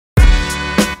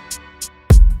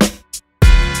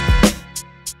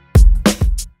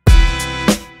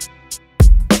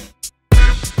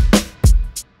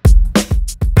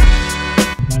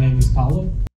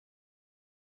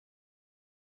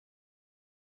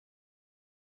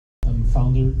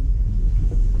founder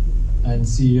and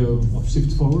CEO of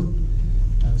ShiftForward.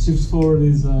 ShiftForward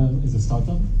is a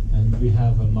startup, and we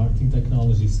have a marketing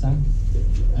technology stack,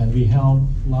 and we help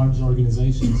large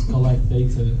organizations collect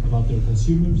data about their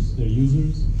consumers, their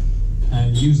users,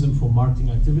 and use them for marketing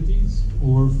activities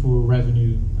or for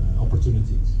revenue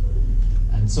opportunities.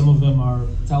 And some of them are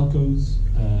telcos,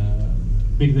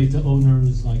 big data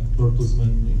owners like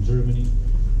Bertelsmann in Germany,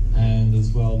 and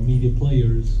as well media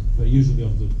players, but usually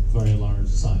of the very large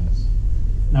size.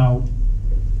 Now,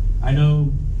 I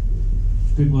know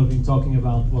people have been talking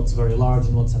about what's very large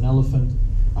and what's an elephant.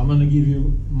 I'm going to give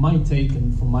you my take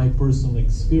and from my personal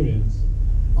experience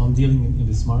on dealing in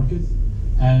this market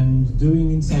and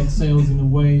doing inside sales in a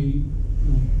way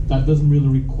that doesn't really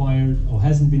require or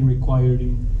hasn't been required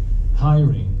in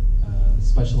hiring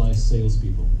specialized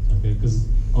salespeople. Okay, because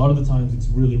a lot of the times it's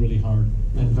really, really hard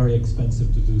and very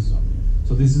expensive to do so.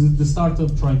 So this is the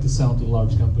startup trying to sell to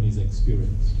large companies'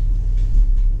 experience.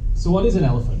 So what is an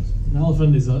elephant? An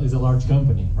elephant is a large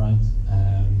company, right?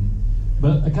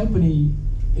 But a company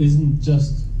isn't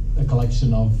just a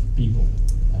collection of people.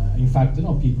 In fact, they're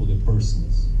not people, they're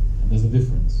persons. And there's a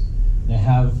difference. They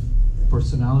have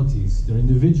personalities, they're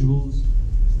individuals,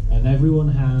 and everyone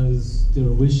has their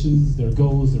wishes, their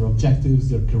goals, their objectives,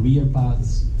 their career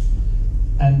paths,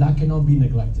 and that cannot be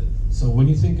neglected. So when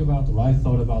you think about, or I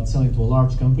thought about selling to a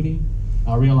large company,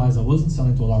 I realized I wasn't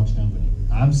selling to a large company.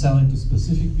 I'm selling to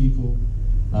specific people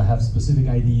that have specific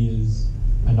ideas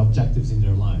and objectives in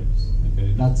their lives.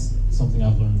 Okay, that's something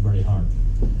I've learned very hard.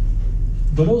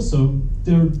 But also,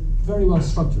 they're very well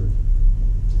structured.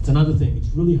 It's another thing. It's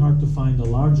really hard to find a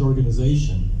large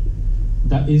organization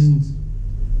that isn't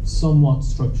somewhat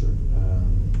structured.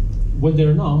 When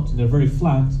they're not, they're very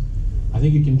flat, I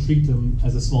think you can treat them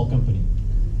as a small company.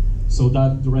 So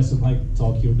that the rest of my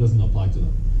talk here doesn't apply to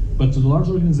them. But to the large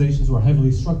organizations who are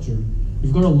heavily structured,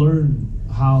 you've got to learn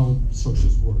how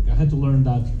structures work. I had to learn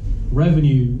that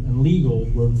revenue and legal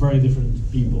were very different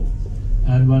people.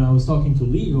 And when I was talking to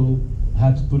legal, I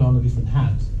had to put on a different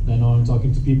hat. Then now I'm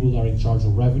talking to people that are in charge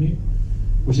of revenue,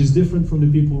 which is different from the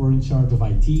people who are in charge of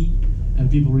IT and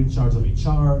people who are in charge of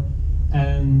HR.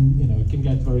 And you know, it can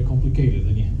get very complicated.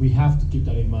 And we have to keep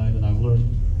that in mind. And I've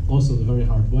learned also the very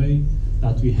hard way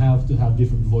that we have to have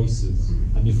different voices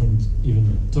and different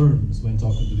even terms when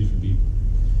talking to different people.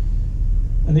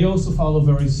 And they also follow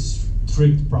very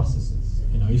strict processes.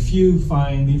 You know, if you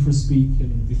find InfoSpeak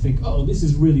and you think, oh, this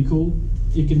is really cool,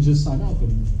 you can just sign up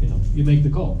and you make the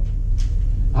call.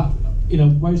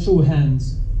 By show of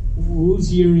hands, who's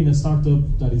here in a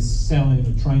startup that is selling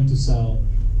or trying to sell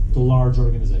to large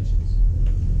organizations?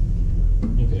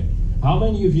 Okay. How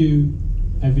many of you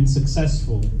have been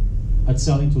successful at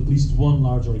selling to at least one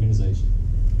large organization?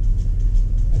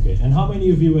 Okay. And how many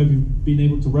of you have been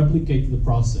able to replicate the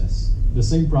process, the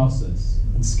same process,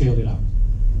 and scale it out?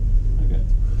 Okay.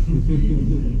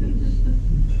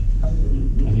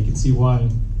 And you can see why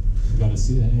you got to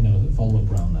see, follow up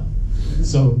round now.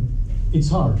 So it's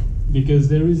hard because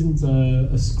there isn't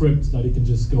a script that you can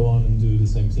just go on and do the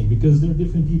same thing because there are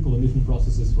different people and different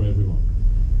processes for everyone.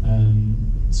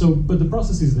 But the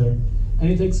process is there, and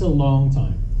it takes a long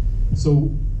time. So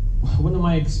one of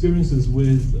my experiences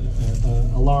with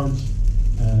a large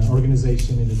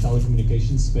organization in the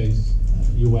telecommunications space,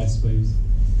 US space,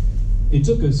 it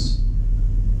took us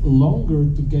longer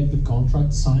to get the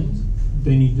contract signed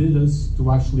than it did us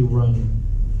to actually run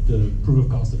the proof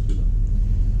of concept with them.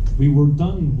 We were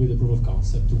done with the proof of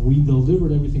concept. We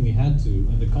delivered everything we had to,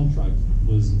 and the contract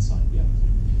wasn't signed yet.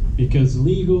 Because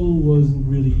legal wasn't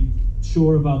really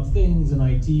sure about things, and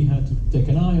IT had to take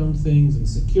an eye on things, and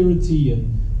security,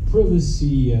 and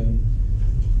privacy, and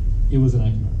it was a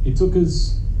nightmare. It took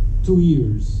us 2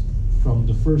 years from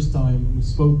the first time we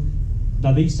spoke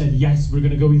that they said, yes, we're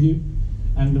going to go with you.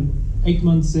 And 8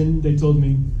 months in, they told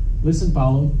me, listen,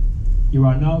 Paulo, you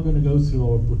are now going to go through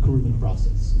our recruitment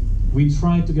process. We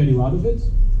tried to get you out of it,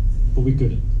 but we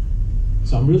couldn't.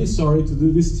 So I'm really sorry to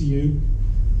do this to you,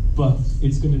 but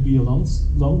it's going to be a long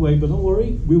way. But don't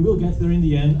worry, we will get there in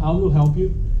the end. I will help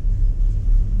you,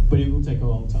 but it will take a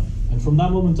long time. And from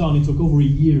that moment on, it took over a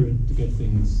year to get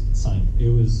things signed. It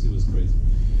was crazy.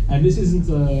 And this isn't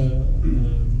a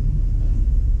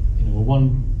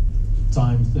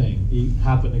one-time thing. It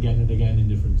happened again and again in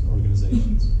different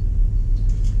organizations.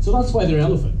 So that's why they're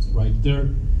elephants, right? They're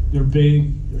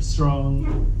big, they're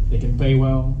strong, they can pay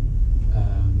well,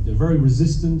 they're very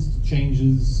resistant to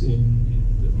changes in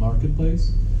the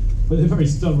marketplace, but they're very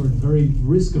stubborn, very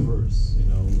risk averse.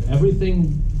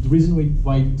 Everything. The reason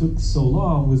why it took so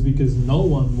long was because no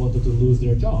one wanted to lose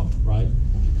their job, right?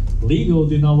 Legal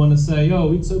did not want to say,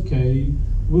 oh, it's okay,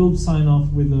 we'll sign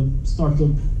off with a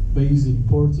startup based in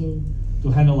Porto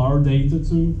to handle our data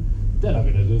too. They're not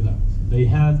going to do that. They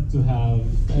had to have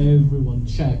everyone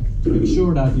check to make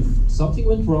sure that if something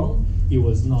went wrong, it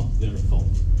was not their fault.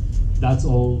 That's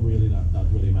all really that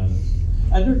really matters.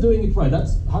 And they're doing it right.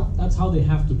 That's how they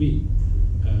have to be.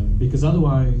 Because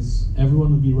otherwise,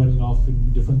 everyone would be running off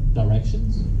in different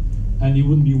directions, and it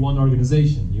wouldn't be one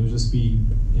organization. You would just be,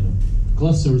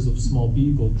 clusters of small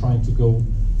people trying to go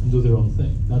and do their own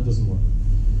thing. That doesn't work.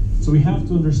 So we have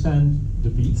to understand the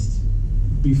beast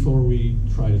before we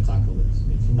try to tackle it.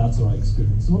 And that's our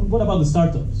experience. So what about the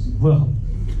startups? Well,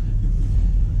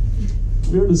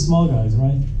 we're the small guys,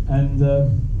 right? And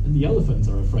the elephants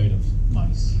are afraid of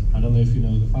mice. I don't know if you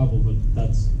know the fable, but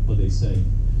that's what they say.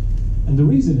 And the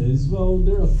reason is, well,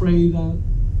 they're afraid that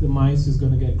the mice is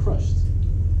going to get crushed.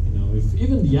 If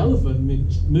even the elephant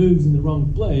moves in the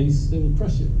wrong place, they will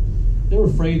crush it. They're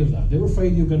afraid of that. They're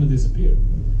afraid you're going to disappear.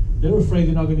 They're afraid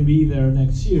you're not going to be there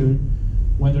next year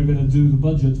when they're going to do the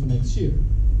budget for next year.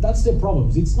 That's their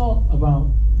problems. It's not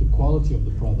about the quality of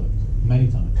the product, many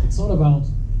times. It's not about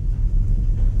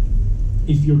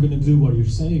if you're going to do what you're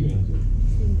saying you're going to do.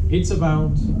 It's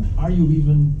about, are you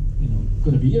even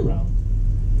going to be around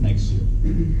next year?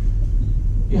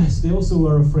 Yes, they also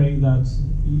are afraid that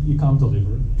you can't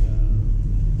deliver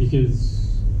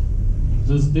because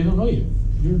they don't know you.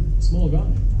 You're a small guy,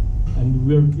 and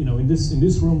we're in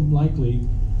this room likely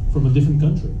from a different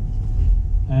country,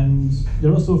 and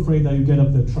they're also afraid that you get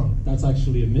up their trunk. That's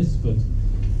actually a myth, but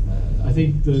I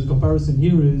think the comparison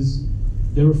here is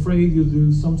they're afraid you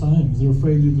do sometimes. They're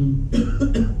afraid you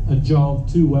do a job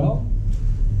too well,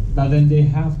 that then they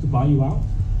have to buy you out,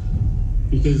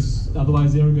 because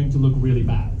otherwise they're going to look really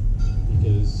bad,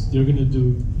 because they're going to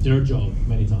do their job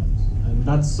many times. And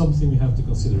that's something we have to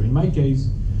consider. In my case,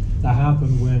 that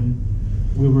happened when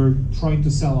we were trying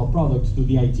to sell our product to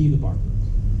the IT department.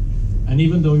 And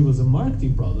even though it was a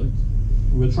marketing product,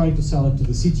 we were trying to sell it to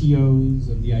the CTOs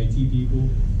and the IT people,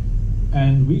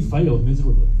 and we failed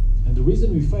miserably. And the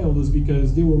reason we failed was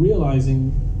because they were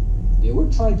realizing they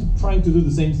were trying to do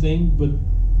the same thing, but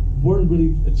weren't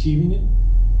really achieving it.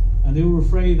 And they were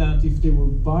afraid that if they were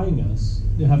buying us,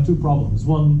 they have two problems.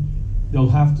 One, they'll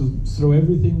have to throw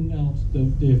everything out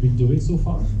that they have been doing so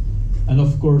far. And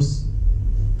of course,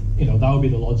 that would be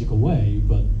the logical way,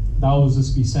 but that would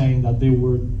just be saying that they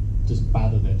were just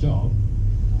bad at their job.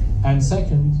 And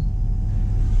second,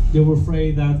 they were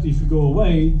afraid that if you go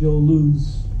away, they'll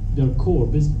lose their core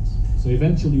business. So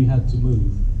eventually you had to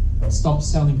move, stop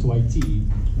selling to IT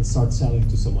and start selling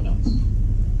to someone else.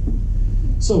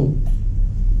 So,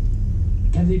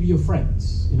 can they be your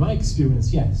friends? In my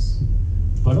experience, yes.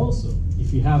 But also,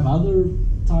 if you have other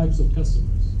types of customers,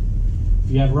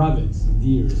 if you have rabbits and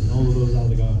deers and all of those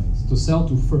other guys to sell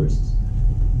to first,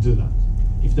 do that.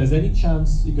 If there's any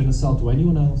chance you're going to sell to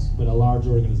anyone else but a large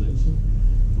organization,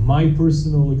 my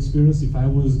personal experience, if I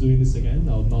was doing this again,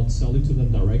 I would not sell it to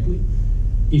them directly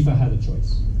if I had a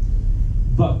choice.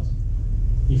 But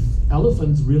if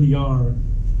elephants really are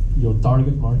your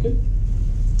target market,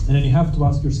 and then you have to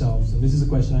ask yourselves, and this is a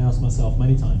question I ask myself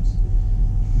many times,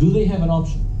 do they have an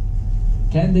option?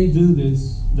 Can they do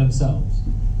this themselves?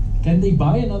 Can they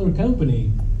buy another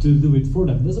company to do it for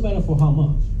them? It doesn't matter for how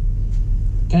much.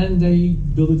 Can they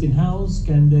build it in-house?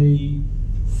 Can they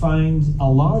find a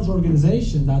large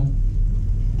organization that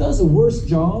does a worse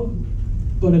job,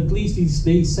 but at least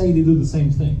they say they do the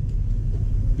same thing?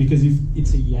 Because if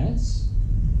it's a yes,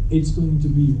 it's going to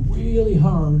be really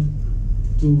hard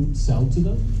to sell to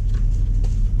them.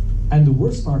 And the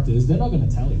worst part is, they're not going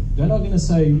to tell you. They're not going to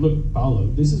say, look, Paulo,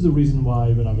 this is the reason why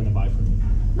we're not going to buy from you.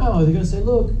 No, they're going to say,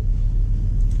 look,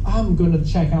 I'm going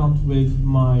to check out with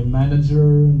my manager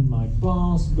and my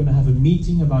boss. We're going to have a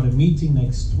meeting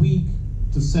next week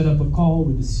to set up a call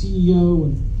with the CEO,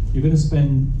 and you're going to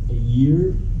spend a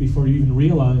year before you even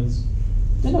realize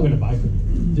they're not going to buy from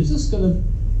you. They're just going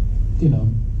to,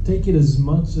 take it as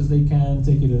much as they can,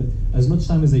 take it as much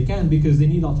time as they can, because they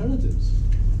need alternatives.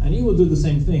 And he will do the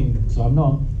same thing, so I'm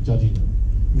not judging them.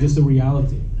 Just a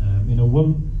reality.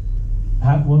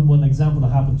 One example that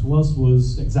happened to us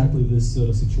was exactly this sort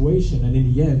of situation, and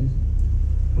in the end,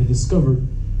 we discovered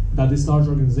that this large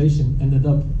organization ended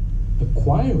up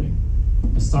acquiring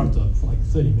a startup for like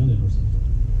 30 million or something.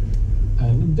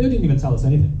 And they didn't even tell us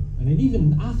anything. And then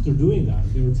even after doing that,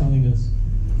 they were telling us,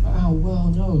 oh, well,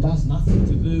 no, that's nothing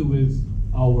to do with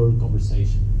our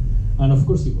conversation. And of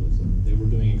course it was. They were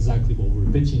doing exactly what we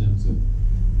were pitching them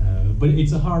to. But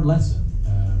it's a hard lesson.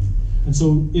 And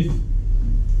so if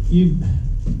you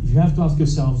have to ask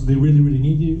yourselves, do they really, really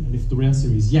need you? And if the answer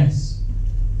is yes,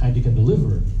 and you can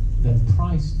deliver, then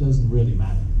price doesn't really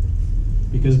matter.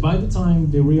 Because by the time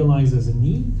they realize there's a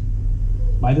need,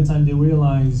 by the time they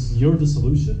realize you're the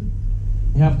solution,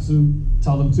 you have to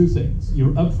tell them two things.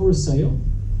 You're up for a sale,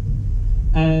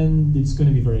 and it's going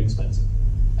to be very expensive.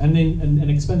 And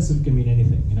expensive can mean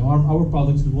anything. You know, our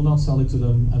products, we will not sell it to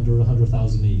them under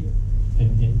 100,000 a year,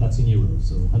 and that's in euros,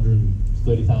 so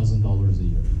 $130,000 a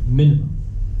year minimum,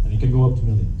 and it can go up to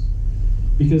millions.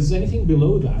 Because anything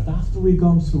below that, after we've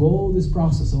gone through all this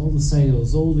process, all the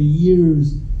sales, all the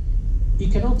years, you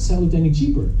cannot sell it any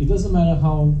cheaper. It doesn't matter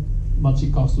how much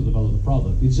it costs to develop the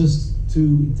product. It's just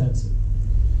too intensive.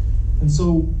 And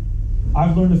so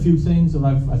I've learned a few things, and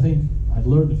I think I've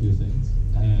learned a few things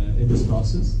in this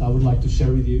process that I would like to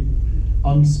share with you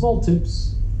on small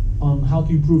tips on how to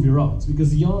improve your odds,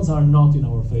 because the odds are not in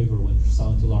our favor when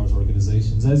selling to large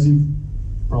organizations, as you've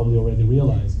probably already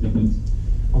realized, because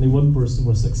only one person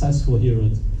was successful here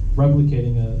at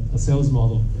replicating a sales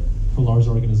model for large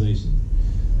organizations.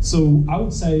 So I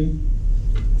would say,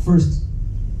 first,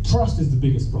 trust is the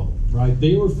biggest problem, right?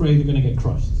 They were afraid they're going to get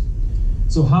crushed.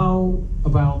 So how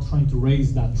about trying to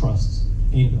raise that trust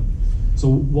in them? So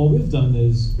what we've done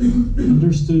is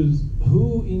understood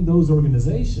who in those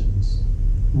organizations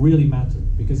really matter,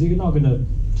 because you're not going to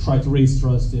try to raise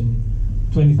trust in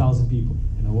 20,000 people.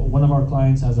 You know, one of our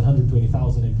clients has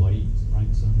 120,000 employees, right?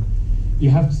 So you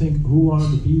have to think, who are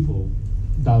the people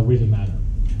that really matter,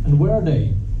 and where are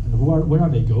they, and where are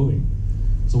they going?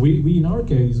 So we in our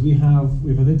case, we've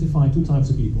identified two types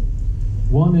of people.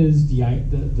 One is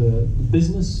the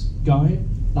business guy.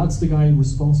 That's the guy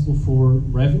responsible for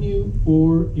revenue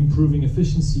or improving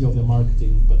efficiency of their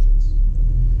marketing budgets.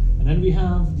 And then we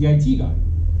have the IT guy.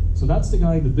 So that's the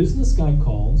guy the business guy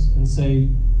calls and say,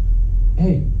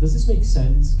 hey, does this make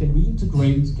sense? Can we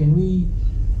integrate? Can we,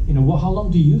 you know, how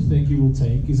long do you think it will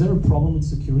take? Is there a problem with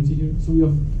security here? So we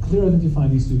have clearly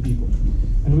identified these two people.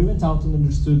 And we went out and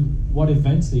understood what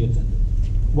events they attended,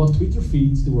 what Twitter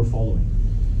feeds they were following,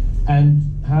 and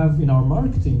have in our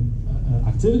marketing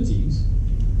activities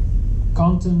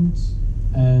content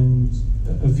and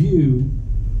a view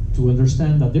to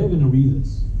understand that they're going to read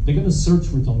this. They're going to search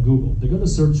for it on Google. They're going to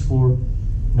search for,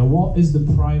 you know, what is the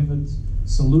private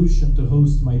solution to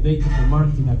host my data for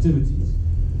marketing activities?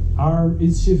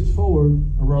 Is Shift Forward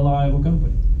a reliable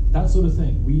company? That sort of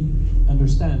thing. We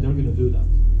understand they're going to do that.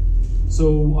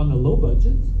 So on a low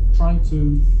budget, trying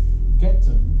to get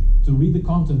them to read the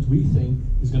content we think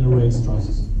is going to raise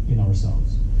trust in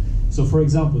ourselves. So for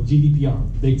example,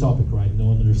 GDPR, big topic, right? No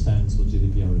one understands what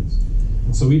GDPR is.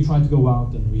 And so we try to go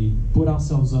out and we put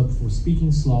ourselves up for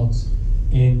speaking slots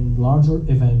in larger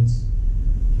events,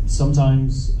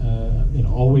 sometimes, you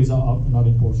know, always not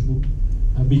in Portugal,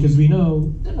 because we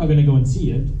know they're not going to go and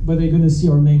see it, but they're going to see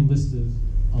our name listed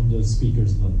on the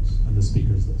speakers notes and the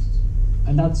speakers list.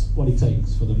 And that's what it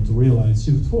takes for them to realize,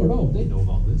 Shift Forward, oh, they know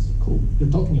about this, cool. They're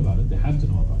talking about it, they have to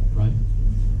know about it, right?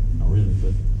 Not really,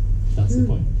 but that's the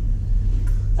point.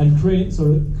 And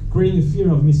creating a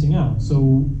fear of missing out.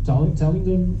 So telling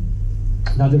them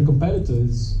that their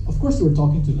competitors, of course they were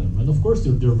talking to them, and of course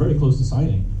they're very close to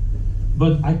signing.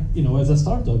 But I, you know, as a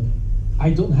startup,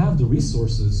 I don't have the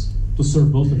resources to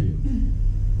serve both of you.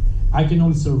 I can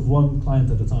only serve one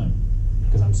client at a time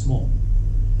because I'm small.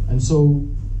 And so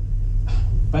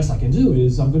best I can do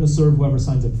is I'm going to serve whoever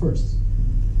signs up first.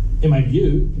 It might be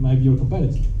you, it might be your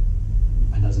competitor.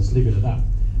 And I'll just leave it at that.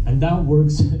 And that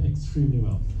works extremely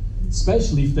well,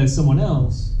 especially if there's someone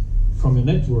else from your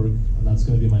network, and that's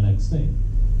going to be my next thing.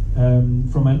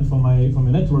 From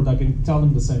a network, I can tell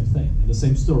them the same thing and the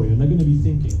same story, and they're going to be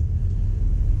thinking,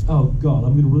 "Oh God,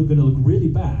 I'm going to look really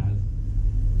bad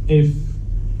if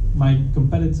my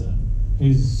competitor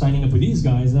is signing up with these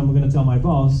guys, and I'm going to tell my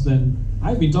boss. Then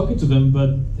I've been talking to them, but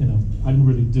you know, I didn't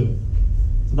really do it."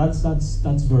 So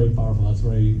that's very powerful. That's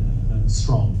very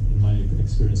strong in my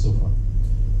experience so far.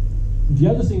 The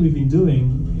other thing we've been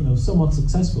doing, you know, somewhat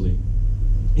successfully,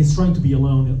 is trying to be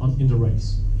alone in the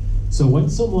race. So when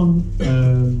someone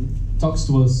talks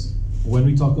to us, when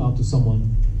we talk out to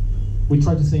someone, we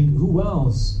try to think who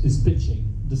else is pitching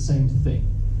the same thing.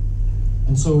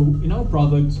 And so in our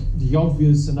product, the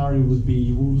obvious scenario would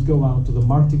be we would go out to the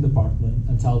marketing department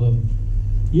and tell them,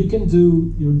 you can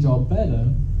do your job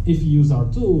better if you use our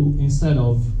tool instead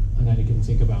of, and then you can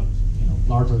think about, you know,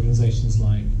 large organizations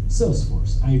like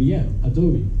Salesforce, IBM,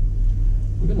 Adobe.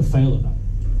 We're going to fail at that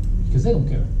because they don't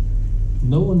care.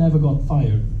 No one ever got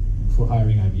fired for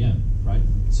hiring IBM, right?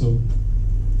 So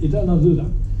it does not do that.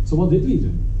 So what did we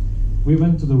do? We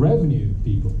went to the revenue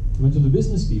people, we went to the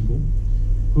business people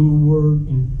who were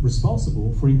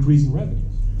responsible for increasing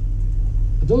revenues.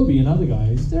 Adobe and other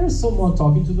guys, they're somewhat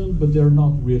talking to them, but they're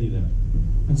not really there.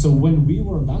 And so when we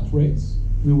were in that race,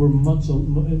 we were much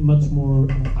more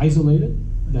isolated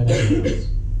than anyone else.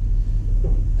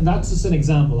 And that's just an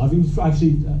example. I've been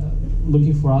actually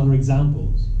looking for other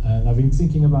examples, and I've been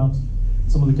thinking about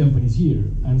some of the companies here,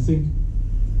 and think,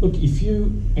 look, if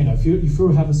you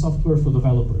have a software for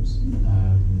developers,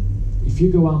 if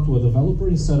you go out to a developer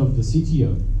instead of the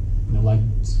CTO, like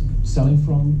selling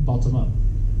from bottom up,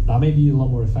 that may be a lot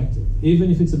more effective. Even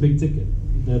if it's a big ticket,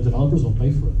 the developers won't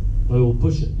pay for it, but they will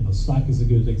push it. Slack is a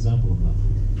good example of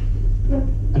that.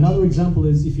 Another example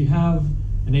is if you have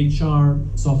an HR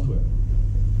software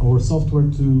or software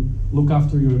to look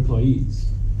after your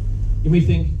employees. You may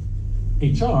think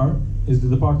HR is the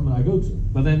department I go to,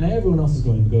 but then everyone else is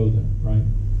going to go there, right?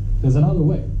 There's another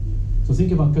way. So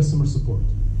think about customer support.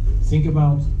 Think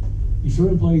about if your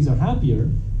employees are happier,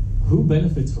 who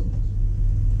benefits from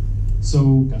it?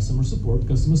 So customer support,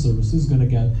 customer service is going to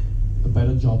get a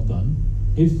better job done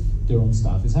if their own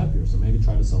staff is happier. So maybe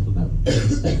try to sell to them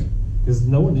instead, because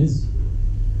no one is.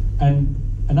 And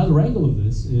another angle of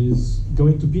this is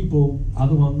going to people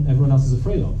everyone else is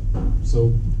afraid of.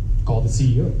 So call the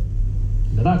CEO.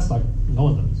 Now that's like no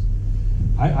one does.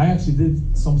 I actually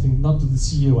did something not to the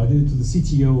CEO. I did it to the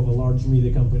CTO of a large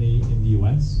media company in the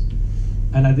US,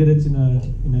 and I did it in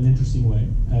an interesting way.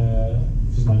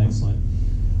 Which is my next slide,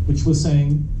 which was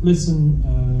saying, listen,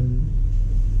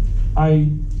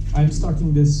 I'm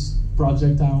starting this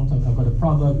project out. I've got a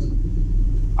product.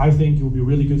 I think it will be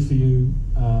really good for you.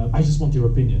 I just want your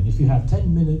opinion. If you have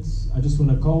 10 minutes, I just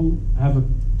want to call, have a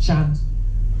chat.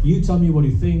 You tell me what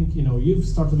you think. You've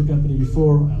started a company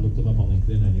before. I looked them up on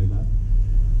LinkedIn. I knew that.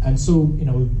 And so,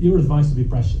 your advice would be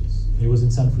precious. He was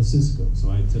in San Francisco, so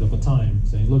I set up a time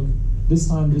saying, look, this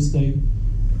time, this day.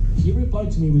 He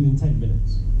replied to me within 10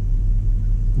 minutes.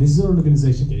 This is an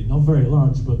organization, not very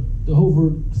large, but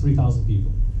over 3,000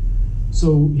 people.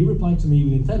 So he replied to me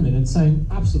within 10 minutes saying,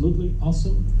 absolutely,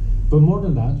 awesome. But more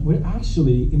than that, we're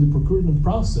actually in the procurement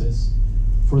process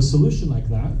for a solution like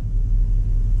that.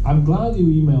 I'm glad you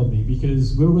emailed me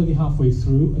because we're already halfway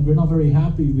through and we're not very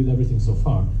happy with everything so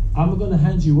far. I'm going to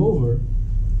hand you over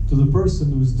to the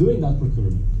person who's doing that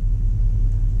procurement.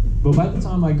 But by the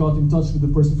time I got in touch with the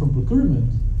person from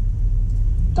procurement,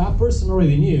 that person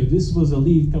already knew this was a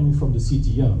lead coming from the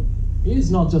CTO. It is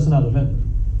not just another vendor.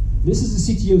 This is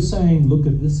the CTO saying, look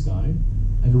at this guy,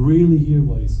 and really hear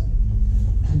what he's saying.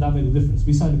 And that made a difference.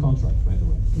 We signed a contract, by the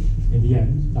way. In the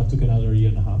end, that took another year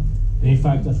and a half. And in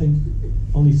fact, I think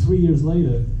only 3 years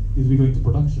later did we go into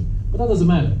production. But that doesn't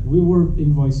matter. We were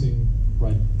invoicing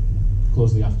right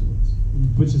closely afterwards,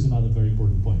 which is another very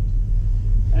important point.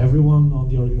 Everyone on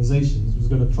the organizations was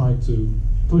going to try to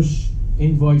push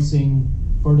invoicing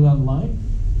further down the line,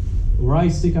 where I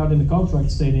stick out in the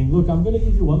contract stating, look, I'm going to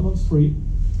give you 1 month free,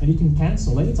 and you can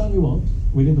cancel anytime you want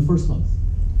within the first month.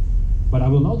 But I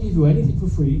will not give you anything for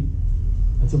free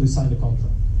until you sign the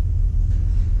contract.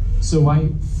 So I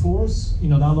force, that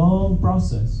long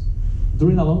process.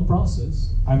 During that long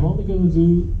process, I'm only going to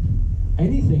do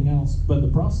anything else but the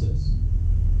process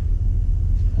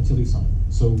until you sign.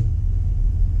 So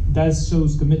that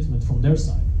shows commitment from their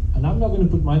side. And I'm not going to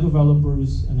put my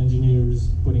developers and engineers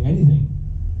putting anything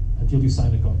until you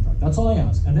sign the contract. That's all I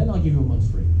ask. And then I'll give you 1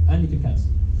 month free, and you can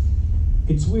cancel.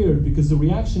 It's weird because the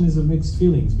reaction is of mixed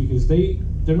feelings because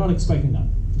they're not expecting that.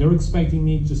 They're expecting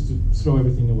me just to throw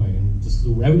everything away and just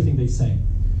do everything they say.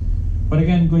 But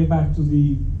again, going back to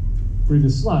the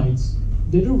previous slides,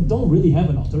 they don't really have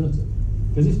an alternative.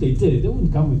 Because if they did, they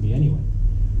wouldn't come with me anyway.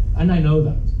 And I know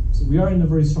that. So we are in a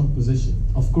very strong position.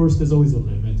 Of course, there's always a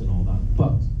limit and all that,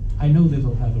 but I know they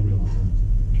don't have a real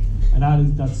alternative. And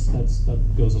that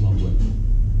goes a long way.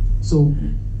 So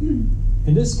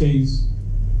in this case,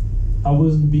 I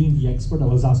wasn't being the expert, I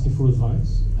was asking for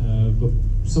advice. But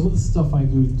some of the stuff I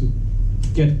do to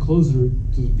get closer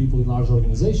to people in large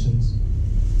organizations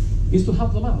is to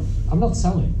help them out. I'm not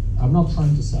selling, I'm not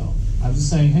trying to sell. I'm just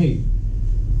saying, hey,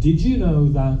 did you know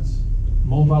that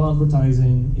mobile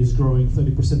advertising is growing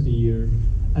 30% a year,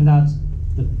 and that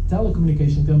the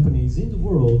telecommunication companies in the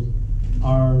world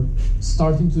are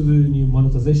starting to do new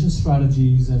monetization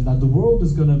strategies, and that the world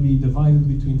is going to be divided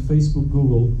between Facebook,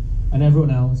 Google, and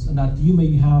everyone else, and that you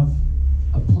may have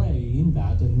a play in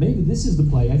that, and maybe this is the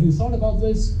play. Have you thought about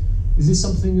this? Is this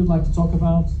something you'd like to talk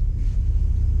about?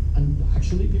 And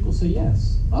actually people say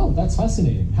yes. Oh, that's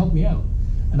fascinating, help me out.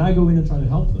 And I go in and try to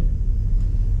help them.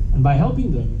 And by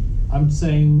helping them, I'm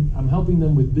saying I'm helping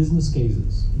them with business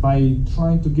cases. By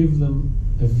trying to give them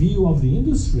a view of the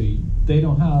industry they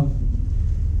don't have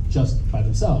just by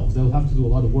themselves. They'll have to do a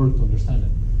lot of work to understand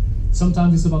it.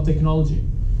 Sometimes it's about technology.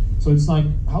 So it's like,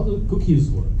 how do cookies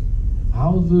work?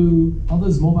 How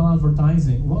does mobile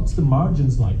advertising, what's the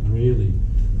margins like really?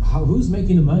 who's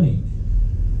making the money?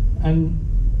 And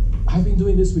I've been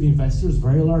doing this with investors,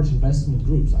 very large investment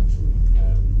groups actually,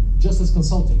 just as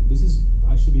consulting. This is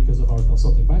actually because of our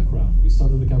consulting background. We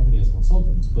started the company as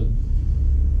consultants, but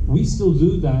we still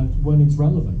do that when it's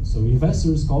relevant. So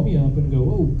investors call me up and go,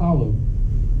 oh, Paulo,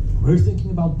 we're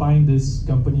thinking about buying this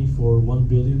company for 1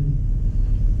 billion,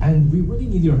 and we really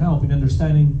need your help in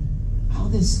understanding how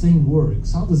this thing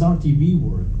works. How does RTB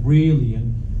work, really?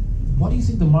 And what do you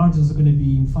think the margins are going to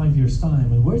be in 5 years'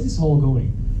 time? And where's this all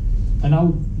going? And I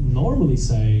would normally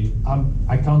say,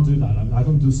 I can't do that. I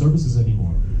don't do services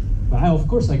anymore. But of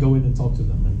course I go in and talk to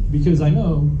them. And because I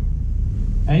know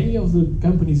any of the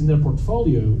companies in their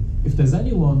portfolio, if there's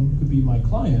anyone who could be my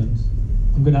client,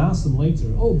 I'm going to ask them later,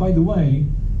 oh, by the way,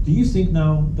 do you think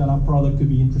now that our product could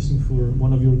be interesting for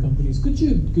one of your companies? Could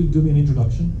you do me an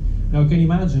introduction? Now, can you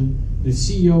imagine the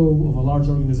CEO of a large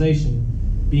organization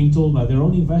being told by their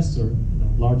own investor,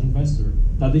 large investor,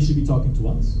 that they should be talking to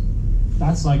us?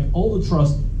 That's like all the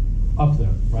trust up there,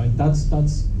 right?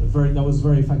 That was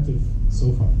very effective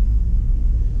so far.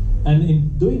 And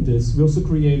in doing this, we also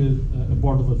created a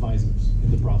board of advisors in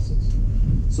the process.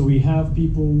 So we have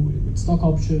people with stock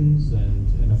options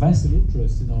and a vested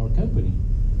interest in our company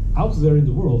out there in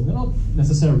the world. They're not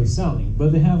necessarily selling,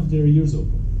 but they have their ears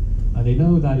open. And they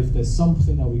know that if there's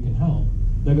something that we can help,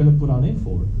 they're going to put our name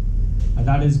forward. And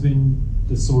that has been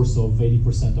the source of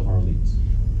 80% of our leads,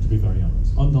 to be very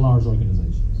honest, on the large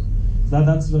organizations. So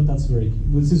that's very key.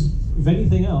 This is, if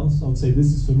anything else, I would say this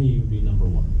is for me would be number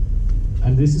one.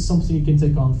 And this is something you can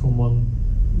take on from one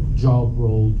job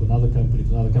role to another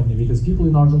company, because people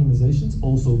in large organizations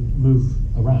also move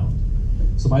around.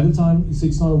 So by the time, you see,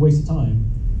 it's not a waste of time,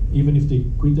 even if they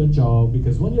quit their job,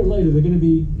 because 1 year later they're going to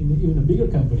be in even a bigger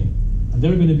company, and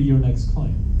they're going to be your next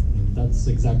client. And that's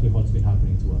exactly what's been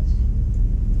happening to us.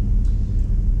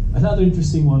 Another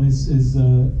interesting one is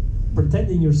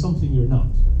pretending you're something you're not.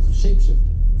 So shape-shifting.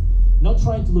 Not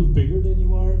trying to look bigger than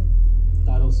you are,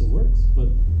 that also works, but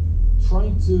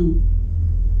trying to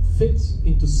fit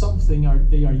into something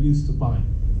they are used to buying.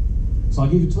 So I'll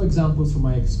give you two examples from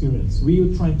my experience. We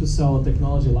were trying to sell a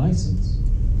technology license,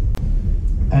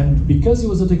 and because it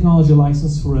was a technology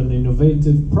license for an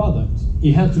innovative product,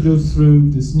 it had to go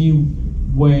through this new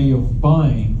way of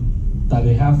buying that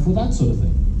they have for that sort of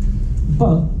thing.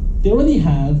 But they already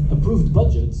had approved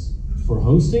budgets for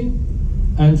hosting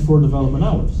and for development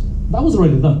hours. That was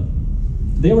already done.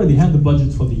 They already had the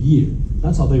budget for the year.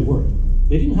 That's how they work.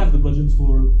 They didn't have the budget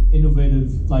for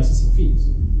innovative licensing fees.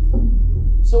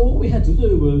 So what we had to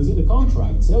do was, in the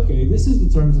contract, say, okay, this is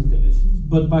the terms and conditions,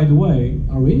 but by the way,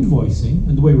 our invoicing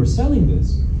and the way we're selling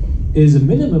this is a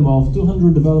minimum of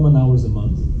 200 development hours a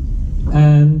month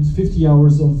and 50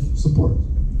 hours of support.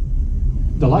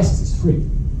 The license is free,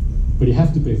 but you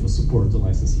have to pay for support, the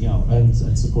licensing hour, and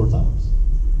support hours.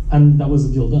 And that was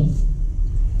the deal done.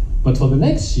 But for the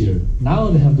next year, now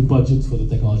they have the budget for the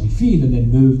technology fee, and then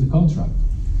move the contract.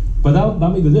 But that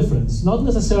made the difference, not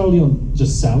necessarily on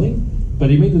just selling, but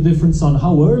it made the difference on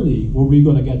how early were we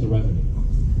going to get the revenue.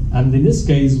 And in this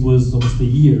case, was almost a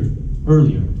year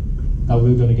earlier that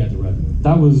we were going to get the revenue.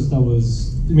 That was.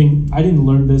 I mean, I didn't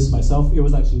learn this myself. It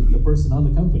was actually the person on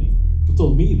the company who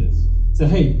told me this. Said,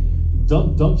 hey,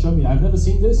 don't show me. I've never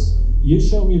seen this. You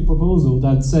show me a proposal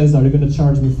that says that you're going to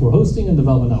charge me for hosting and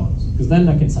development hours, because then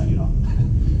I can sign it off.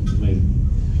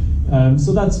 Amazing.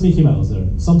 So that's Mickey Mouse there.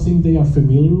 Something they are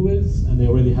familiar with and they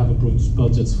already have approved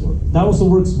budgets for. That also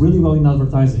works really well in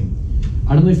advertising.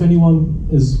 I don't know if anyone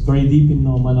is very deep in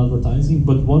online advertising,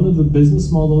 but one of the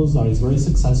business models that is very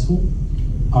successful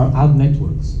are ad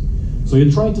networks. So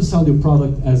you're trying to sell your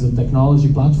product as a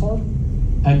technology platform,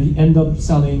 and you end up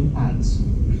selling ads.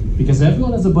 Because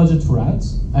everyone has a budget for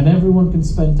ads, and everyone can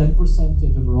spend 10%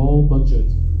 of their whole budget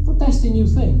for testing new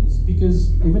things.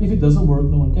 Because even if it doesn't work,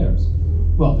 no one cares.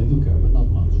 Well, they do care, but not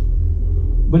much.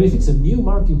 But if it's a new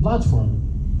marketing platform,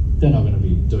 they're not going to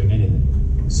be doing anything.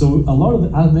 So a lot of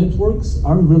the ad networks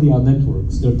aren't really ad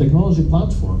networks. They're technology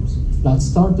platforms that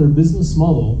start their business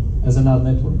model as an ad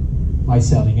network by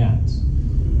selling ads.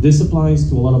 This applies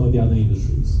to a lot of the other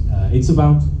industries. It's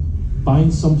about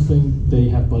buying something they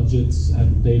have budgets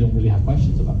and they don't really have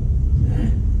questions about.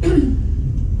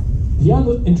 The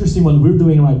other interesting one we're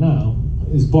doing right now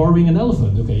is borrowing an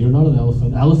elephant. Okay, you're not an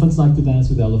elephant. Elephants like to dance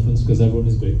with elephants because everyone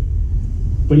is big.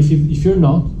 But if you're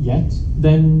not yet,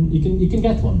 then you can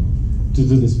get one to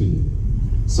do this with you.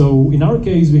 So in our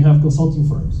case, we have consulting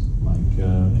firms like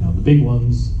the big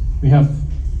ones. We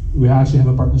actually have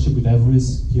a partnership with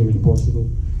Everest here in Portugal.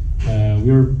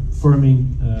 We're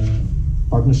forming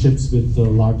partnerships with the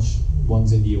large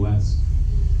ones in the US,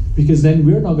 because then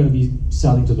we're not going to be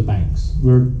selling to the banks.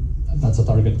 We're that's a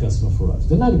target customer for us.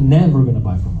 They're not never going to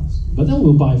buy from us, but they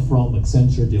will buy from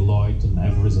Accenture, Deloitte, and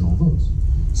Everest, and all those.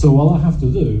 So all I have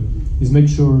to do is make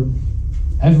sure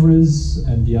Everest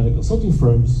and the other consulting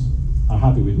firms are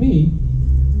happy with me,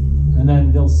 and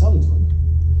then they'll sell it for me.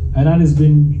 And that has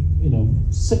been,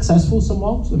 successful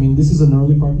somewhat. I mean, this is an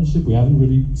early partnership. We haven't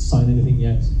really signed anything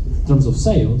yet in terms of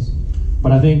sales,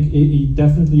 but I think it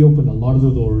definitely opened a lot of the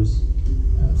doors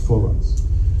for us.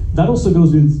 That also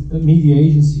goes with media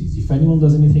agencies. If anyone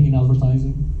does anything in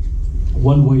advertising,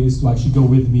 one way is to actually go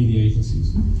with media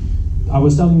agencies. I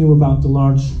was telling you about the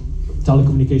large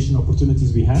telecommunication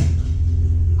opportunities we had.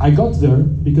 I got there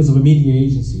because of a media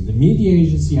agency. The media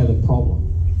agency had a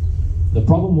problem. The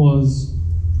problem was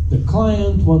the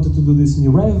client wanted to do this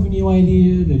new revenue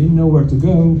idea, they didn't know where to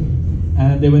go,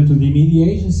 and they went to the media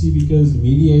agency because the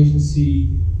media agency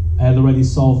had already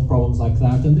solved problems like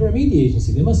that, and they're a media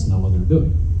agency, they must know what they're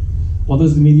doing. What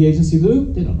does the media agency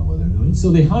do? They don't know what they're doing, so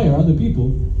they hire other people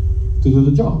to do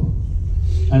the job.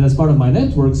 And as part of my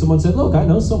network, someone said, look, I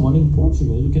know someone in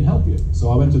Portugal who can help you. So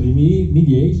I went to the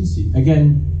media agency,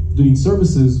 again, doing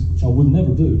services, which I would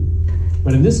never do.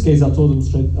 But in this case, I told them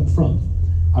straight up front,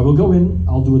 I will go in,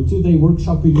 I'll do a 2-day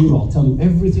workshop with you, I'll tell you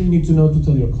everything you need to know to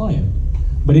tell your client.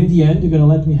 But in the end, you're gonna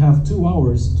let me have 2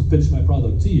 hours to pitch my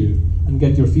product to you and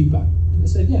get your feedback. And they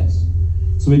said yes.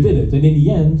 So we did it, and in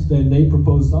the end, then they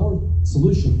proposed our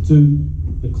solution to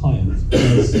the client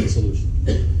as a solution.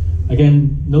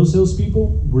 Again, no salespeople,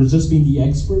 we're just being the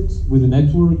experts with a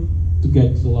network to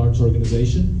get the large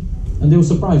organization. And they were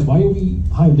surprised, why are we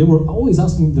hiring? They were always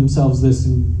asking themselves this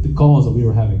in the calls that we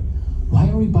were having. Why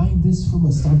are we buying this from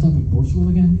a startup in Portugal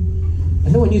again?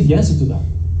 And no one knew the answer to that.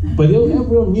 But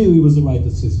everyone knew it was the right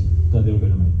decision that they were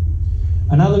going to make.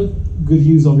 Another good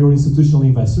use of your institutional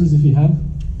investors, if you have,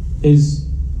 is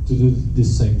to do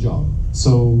this same job.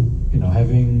 So,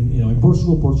 having, in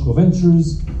Portugal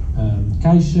Ventures,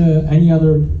 Caixa, any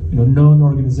other, known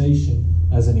organization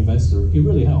as an investor, it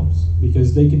really helps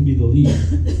because they can be the lead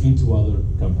into other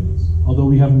companies. Although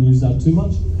we haven't used that too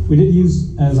much, we did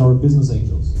use as our business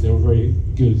angels. They were very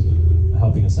good at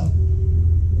helping us out.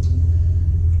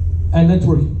 And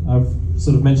networking, I've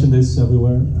sort of mentioned this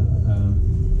everywhere.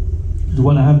 The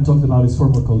one I haven't talked about is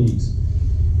former colleagues.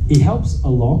 It helps a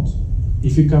lot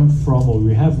if you come from, or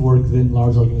we have worked in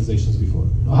large organizations before.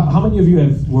 How many of you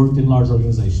have worked in large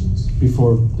organizations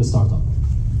before the startup?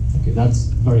 Okay, that's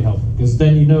very helpful, because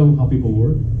then you know how people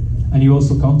work, and you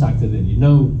also contacted them, you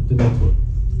know the network.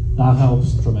 That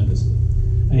helps tremendously.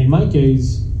 And in my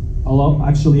case,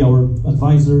 actually our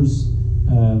advisors,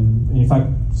 in fact,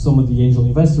 some of the angel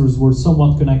investors were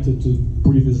somewhat connected to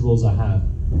previous roles I had,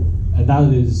 and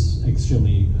that is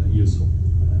extremely useful.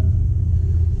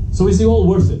 So is it all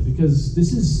worth it? Because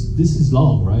this is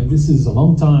long, right? This is a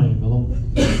long time,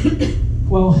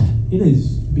 Well, it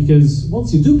is, because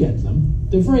once you do get them,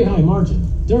 they're very high margin.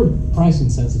 They're price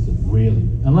insensitive, really.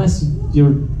 Unless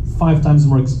you're 5 times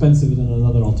more expensive than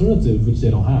another alternative, which they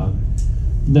don't have,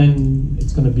 then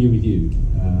it's going to be with you.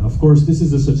 Of course, this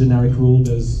is just a generic rule.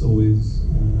 There's always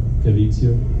caveats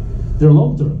here. They're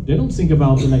long term. They don't think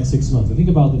about the next 6 months. They think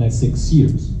about the next 6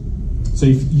 years. So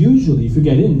usually, if you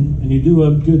get in and you do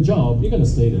a good job, you're going to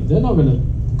stay there. They're not going to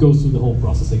go through the whole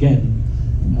process again,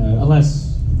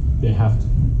 unless they have to.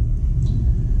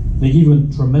 They give you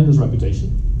a tremendous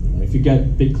reputation. If you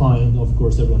get big client, of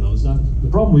course, everyone knows that. The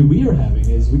problem we are having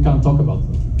is we can't talk about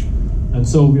them. And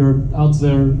so we are out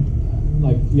there,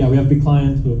 like, yeah, we have big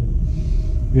clients, but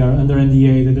we are under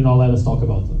NDA, they do not let us talk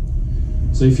about them.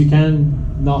 So if you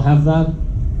can not have that,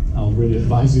 I'll really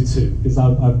advise you to, because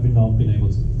I've not been able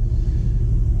to.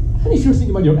 And if you're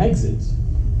thinking about your exit,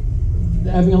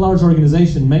 having a large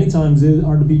organization, many times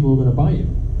are the people who are going to buy you.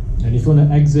 And if you want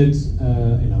to exit,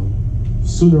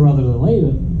 sooner rather than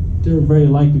later, they're very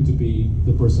likely to be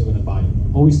the person going to buy you.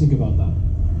 Always think about that.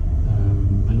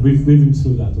 And we've been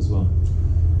through that as well.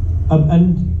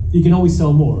 And you can always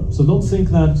sell more. So don't think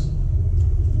that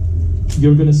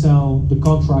you're going to sell the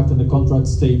contract and the contract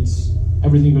states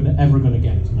everything you're ever going to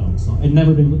get. No, it's not. It's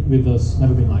never been with us,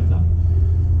 never been like that.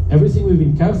 Everything we've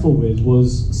been careful with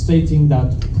was stating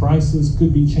that prices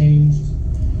could be changed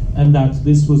and that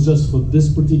this was just for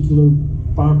this particular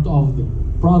part of the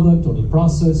product or the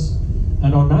process.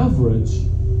 And on average,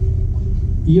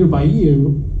 year by year,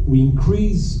 we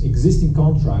increase existing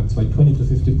contracts by 20 to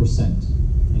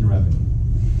 50% in revenue.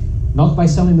 Not by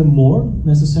selling them more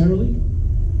necessarily,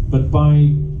 but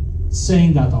by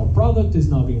saying that our product is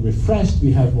now being refreshed,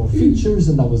 we have more features,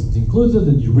 and that wasn't included,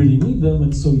 and you really need them,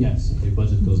 and so yes, okay,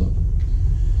 budget goes up.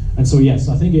 And so yes,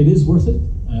 I think it is worth it,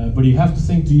 but you have to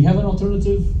think, do you have an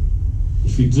alternative?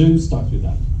 If you do, start with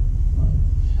that. Right.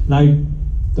 Now,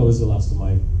 That was the last of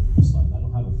my slides. I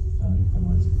don't have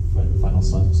a final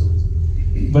slide for some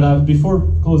reason. But before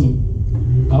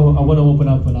closing, I want to open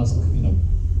up and ask,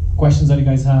 questions that you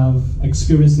guys have,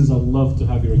 experiences. I'd love to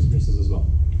have your experiences as well.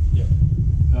 Yeah.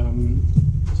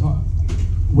 So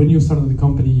when you started the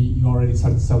company, you already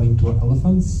started selling to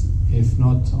elephants. If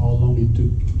not, how long it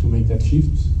took to make that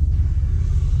shift?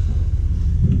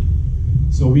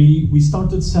 So we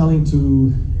started selling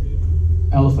to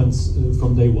elephants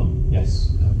from day one, yes,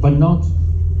 but not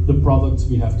the products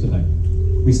we have today.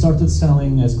 We started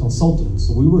selling as consultants,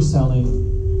 so we were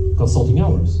selling consulting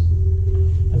hours.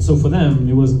 And so for them,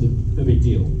 it wasn't a big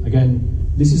deal. Again,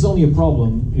 this is only a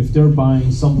problem if they're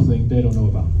buying something they don't know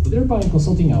about. But they're buying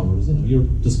consulting hours, you're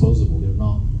disposable, they're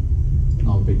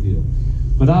not a big deal.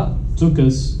 But that took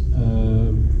us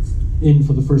in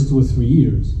for the first 2 or 3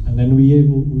 years, and then we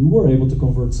were able to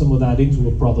convert some of that into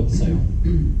a product sale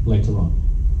later on,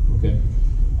 okay?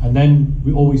 And then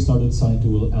we always started selling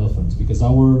to elephants because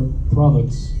our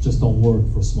products just don't work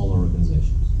for smaller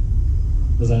organizations.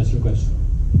 Does that answer your question?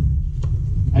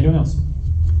 Anyone else?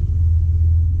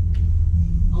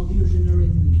 How do you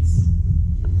generate leads?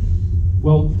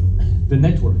 Well, the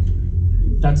network,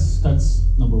 that's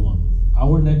number one.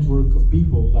 Our network of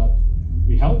people that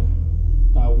we help,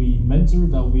 that we mentor,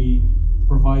 that we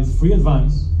provide free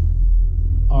advice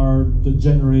are the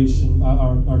generation,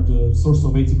 are the source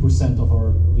of 80% of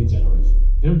our lead generation.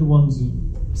 They're the ones who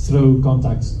throw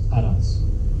contacts at us.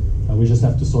 We just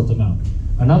have to sort them out.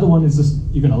 Another one is just,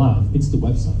 you're gonna laugh, it's the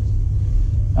website.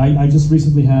 I just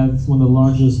recently had one of the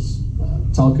largest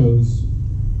telcos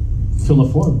fill a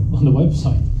form on the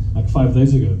website, like 5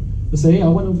 days ago, to say, hey, I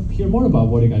want to hear more about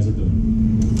what you guys are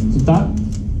doing. So that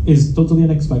is totally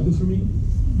unexpected for me,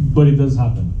 but it does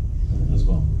happen as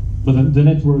well. But the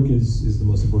network is the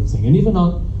most important thing. And even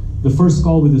on the first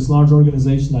call with this large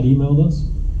organization that emailed us,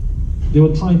 they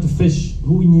were trying to fish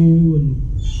who we knew and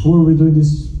who are we doing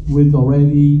this with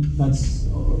already.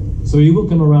 So it will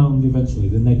come around eventually.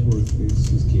 The network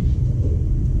is key.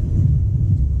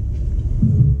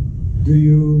 Do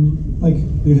you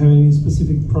have any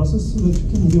specific process that you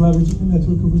can be leveraging the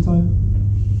network over time?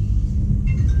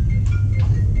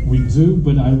 We do,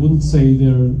 but I wouldn't say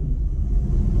they're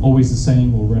always the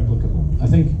same or replicable. I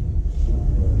think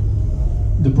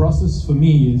the process for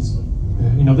me is,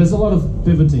 there's a lot of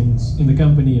pivotings in the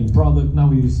company and product. Now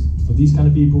we use for these kind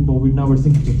of people, but now we're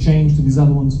thinking to change to these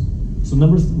other ones. So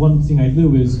one thing I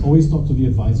do is always talk to the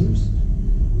advisors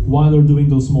while they're doing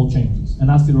those small changes and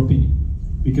ask their opinion.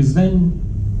 Because then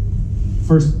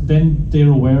they're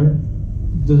aware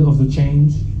of the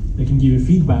change, they can give you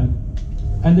feedback,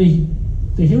 and they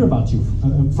hear about you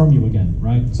from you again,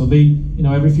 right? So they,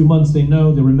 every few months they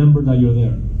remember that you're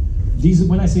there. These,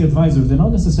 when I say advisors, they're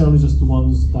not necessarily just the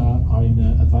ones that are in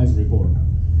an advisory board.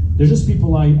 They're just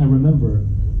people I remember,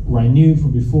 or I knew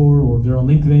from before, or they're on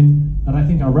LinkedIn, that I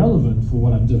think are relevant for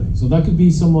what I'm doing. So that could be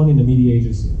someone in a media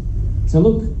agency. So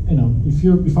look,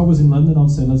 if I was in London, I'd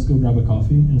say, let's go grab a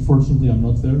coffee. Unfortunately, I'm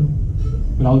not there,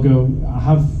 but I'll go,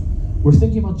 we're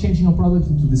thinking about changing our product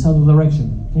into this other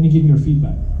direction. Can you give me your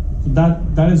feedback? So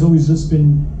that has always just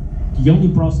been the only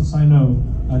process I know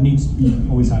needs to be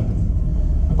always happening.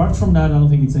 Apart from that, I don't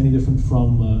think it's any different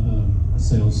from a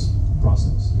sales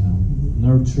process.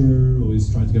 Nurture,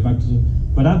 always try to get back to them.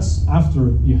 But that's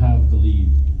after you have the lead.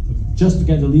 Just to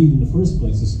get the lead in the first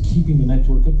place is keeping the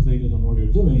network updated on what you're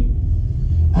doing.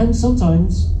 And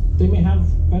sometimes they may have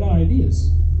better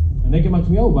ideas. And they come back to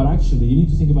me, oh, but actually you need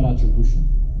to think about attribution.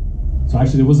 So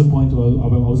actually there was a point where I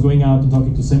was going out and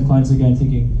talking to the same clients again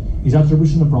thinking, is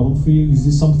attribution a problem for you? Is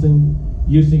this something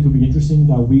you think would be interesting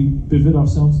that we pivot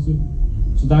ourselves to?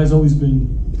 So that has always been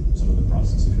sort of the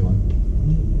process, if you like.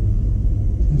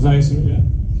 Does that answer it? Yeah.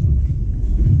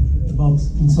 About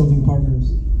consulting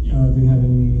partners, do you have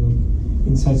any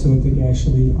insights so that they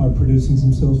actually are producing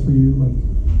some sales for you?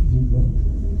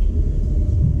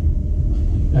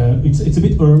 It's a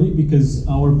bit early because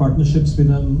our partnerships with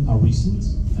them are recent,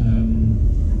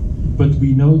 but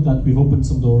we know that we've opened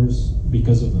some doors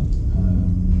because of them.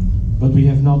 But we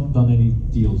have not done any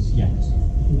deals yet,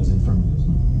 as in firm deals.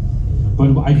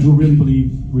 But I do really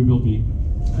believe we will be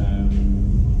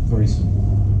very soon.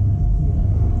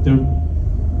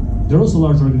 They're also a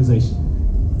large organization.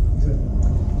 Exactly.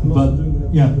 But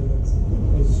yeah,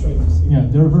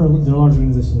 they're a large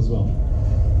organization as well.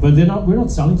 But we're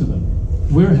not selling to them.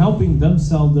 We're helping them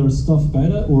sell their stuff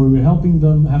better, or we're helping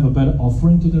them have a better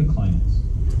offering to their clients.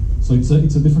 So it's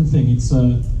a different thing. It's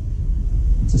a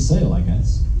sale, I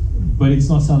guess, but it's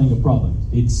not selling a product.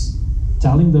 It's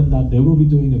telling them that they will be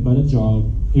doing a better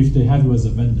job if they have you as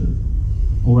a vendor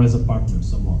or as a partner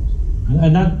somewhat.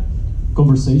 And that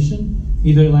conversation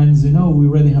either lands in, oh, we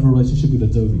already have a relationship with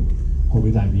Adobe or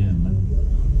with IBM,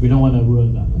 and we don't want to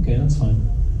ruin that. Okay, that's fine.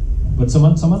 But some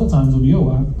other times will be,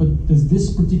 oh, but there's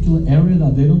this particular area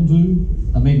that they don't do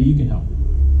that maybe you can help,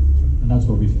 and that's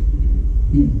what we feel.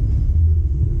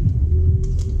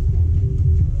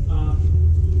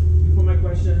 Before my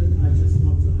question, I just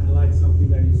want to highlight something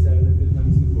that you said a few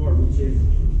times before, which is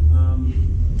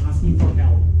asking for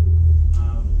help,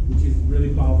 which is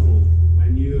really powerful.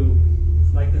 When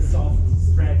it's like the soft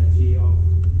strategy of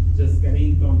just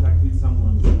getting in contact with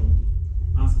someone,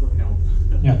 ask for help.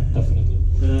 Yeah, definitely.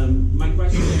 My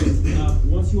question is,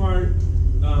 once you are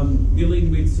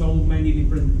dealing with so many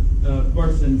different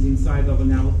persons inside of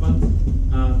an elephant,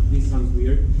 this sounds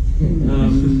weird.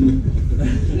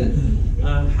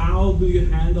 How do you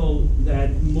handle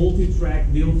that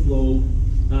multi-track deal flow?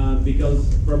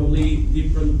 Because probably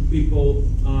different people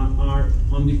are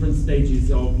on different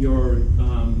stages of your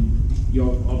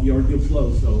deal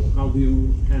flow. So how do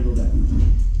you handle that?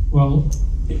 Well,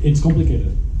 it's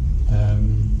complicated.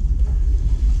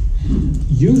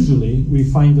 Usually, we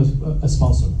find a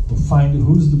sponsor. We find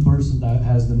who's the person that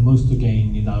has the most to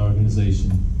gain in that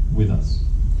organization with us,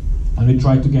 and we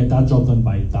try to get that job done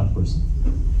by that person.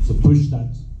 So push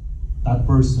that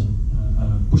person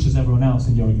pushes everyone else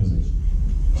in the organization.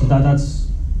 So that's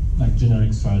like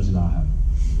generic strategy that I have.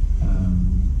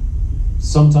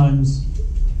 Sometimes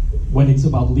when it's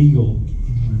about legal,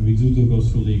 and we do go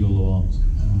through legal a lot,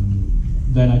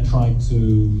 then I try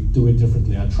to do it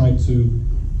differently. I try to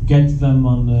get them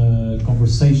on a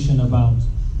conversation about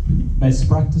best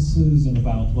practices and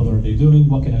about what are they doing,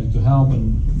 what can I do to help,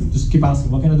 and just keep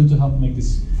asking, what can I do to help make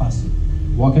this faster?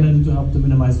 What can I do to help to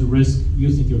minimize the risk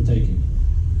you think you're taking?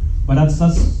 But that's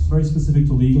very specific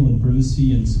to legal and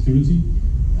privacy and security.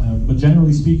 But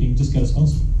generally speaking, just get a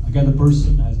sponsor. I get a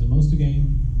person that has the most to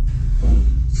gain,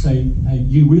 say, hey,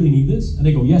 you really need this? And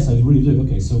they go, yes, I really do.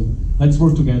 Okay, so let's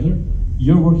work together.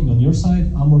 You're working on your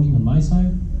side, I'm working on my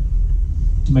side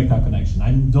to make that connection.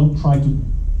 I don't try to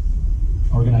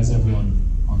organize everyone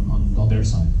on their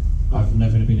side. I've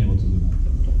never been able to do that.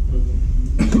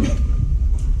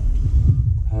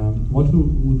 What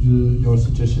would your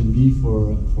suggestion be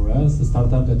for us, a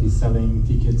startup that is selling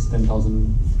tickets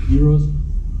 10,000 euros,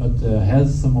 but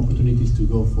has some opportunities to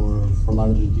go for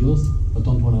larger deals, but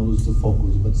don't want to lose the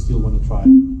focus, but still want to try?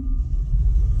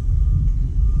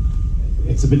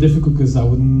 It's a bit difficult because I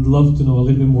would love to know a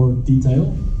little bit more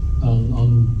detail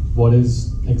on what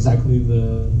is exactly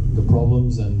the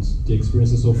problems and the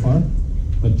experiences so far.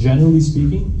 But generally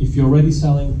speaking, if you're already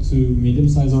selling to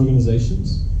medium-sized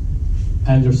organizations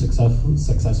and you're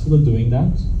successful at doing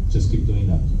that, just keep doing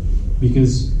that.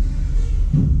 Because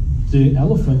the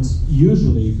elephants,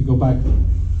 usually, if you go back,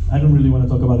 I don't really want to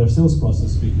talk about their sales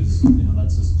process because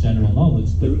that's just general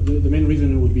knowledge. But The main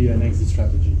reason it would be an exit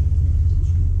strategy.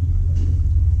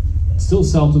 Still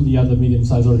sell to the other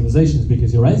medium-sized organizations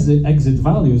because your exit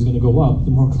value is going to go up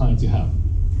the more clients you have.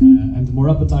 And the more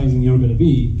appetizing you're going to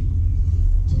be,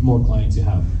 the more clients you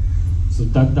have. So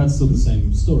that's still the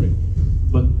same story.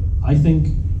 But I think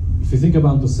if you think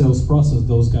about the sales process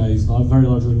those guys, not very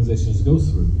large organizations go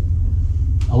through,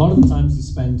 a lot of the times is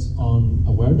spent on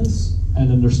awareness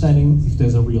and understanding if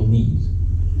there's a real need.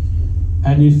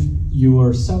 And if you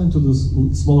are selling to those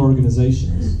smaller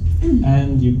organizations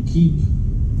and you keep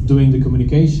doing the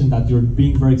communication that you're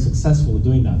being very successful at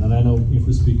doing that, and I know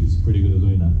InfraSpeak is pretty good at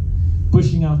doing that,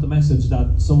 pushing out the message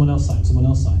that someone else signed,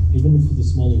 even for the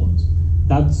smaller ones,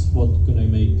 that's what's going to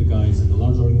make the guys in the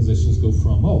large organizations go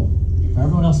from, oh, if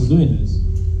everyone else is doing this,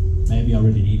 maybe I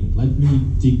really need it. Let me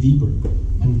dig deeper.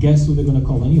 And guess who they're going to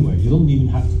call anyway? You don't even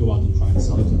have to go out and try and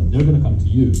sell it to them. They're going to come to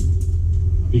you.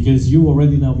 Because you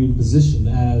already now been positioned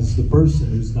as the person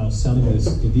who's now selling this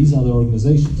to these other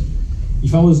organizations.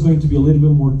 If I was going to be a little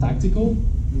bit more tactical,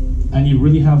 and you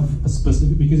really have a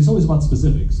specific, because it's always about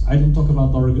specifics. I'm talking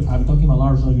about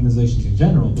large organizations in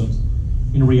general, but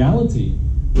in reality,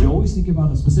 we always think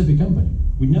about a specific company.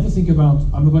 We never think about,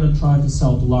 I'm going to try to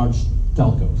sell to large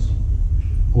telcos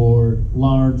or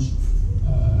large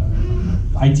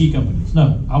IT companies.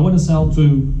 No, I want to sell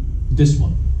to this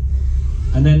one.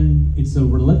 And then it's a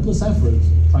relentless effort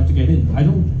to try to get in. I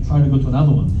don't try to go to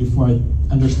another one before I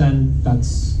understand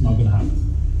that's not going to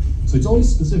happen. So it's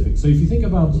always specific. So if you think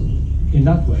about in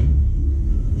that way,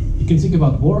 you can think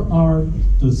about what are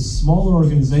the smaller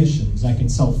organizations I can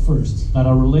sell first that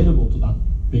are relatable to that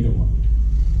bigger one.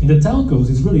 In the telcos,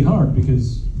 it's really hard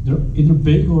because they're either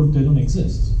big or they don't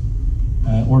exist,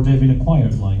 or they've been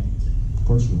acquired, like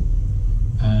Portugal.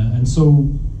 And so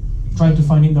trying to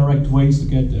find indirect ways to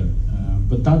get there.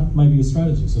 But that might be a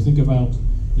strategy. So think about,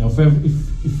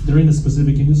 if they're in a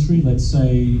specific industry, let's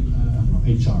say, I don't know,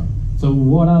 HR. So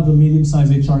what are the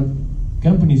medium-sized HR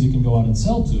companies you can go out and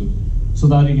sell to, so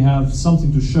that you have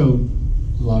something to show to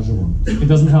the larger world? It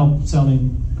doesn't help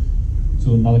selling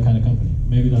to another kind of company.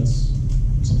 Maybe that's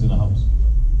something that helps.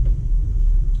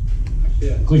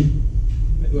 Yeah. Clear.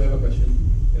 I do have a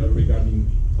question regarding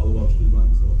follow-up to this one.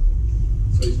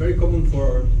 So it's very common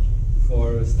for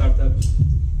startups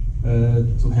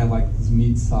to have like these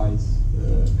mid-size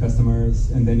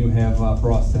customers, and then you have a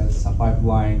process, a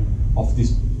pipeline of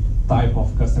this type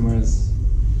of customers,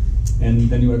 and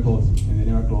then you are closing, and then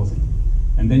you are closing,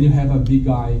 and then you have a big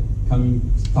guy coming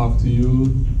to talk to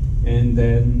you, and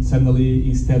then suddenly,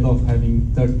 instead of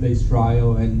having 30 days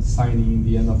trial and signing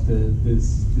the end of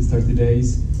this 30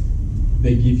 days,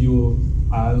 they give you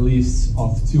a list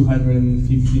of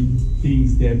 250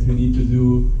 things that you need to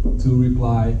do to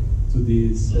reply to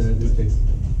this case.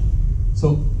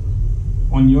 So,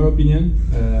 on your opinion,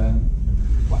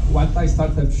 what a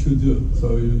startup should do?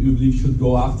 So you believe should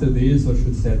go after this or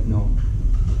should say no?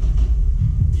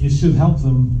 You should help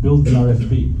them build the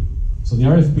RFP. So the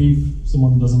RFP, if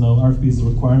someone doesn't know, RFP is a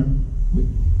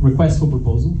request for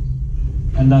proposal,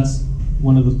 and that's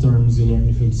one of the terms you learn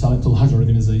if you sell it to large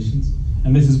organizations.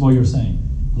 And this is what you're saying.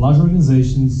 Large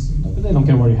organizations, they don't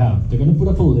care what you have. They're going to put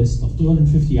up a list of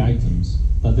 250 items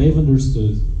that they've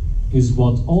understood is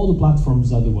what all the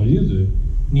platforms that do what you do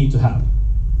need to have.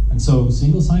 And so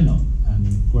single sign-on, and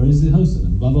where is it hosted,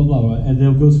 and blah, blah, blah, blah, and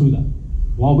they'll go through that.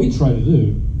 What we try to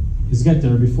do is get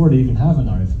there before they even have an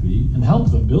RFP and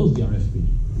help them build the RFP.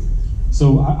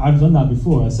 So I've done that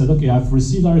before. I said, okay, I've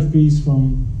received RFPs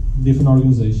from different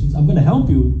organizations. I'm going to help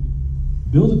you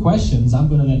build the questions I'm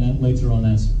going to then later on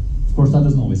answer. Of course, that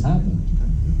doesn't always happen,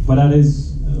 but that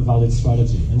is a valid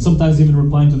strategy. And sometimes even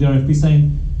replying to the RFP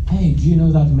saying, hey, do you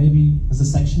know that maybe there's a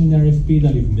section in the RFP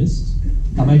that you've missed?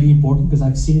 That might be important because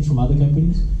I've seen it from other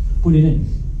companies. Put it in.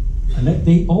 And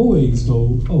they always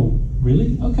go, oh,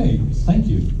 really? Okay, thank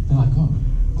you. They're like, oh,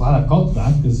 glad I caught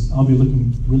that because I'll be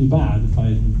looking really bad if I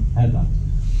hadn't had that.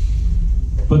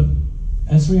 But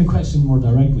answering a question more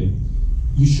directly,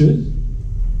 you should,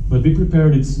 but be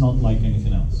prepared it's not like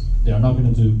anything else. They are not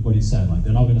going to do what he said, like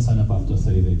they're not going to sign up after a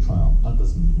 30-day trial. That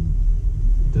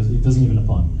it doesn't even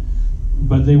apply.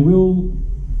 But they will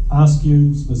ask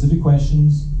you specific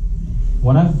questions.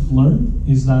 What I've learned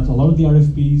is that a lot of the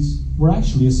RFPs were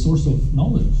actually a source of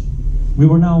knowledge. We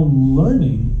were now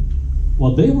learning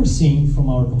what they were seeing from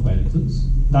our competitors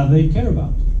that they care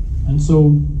about. And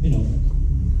so,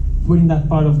 putting that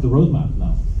part of the roadmap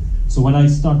now. So when I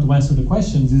start to answer the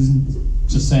questions, isn't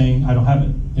just saying I don't have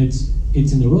it.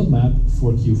 It's in the roadmap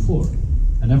for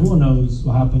Q4. And everyone knows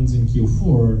what happens in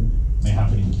Q4 may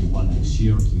happen in Q1 next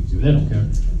year or Q2, they don't care.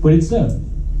 But it's there.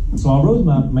 So our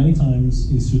roadmap many times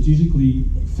is strategically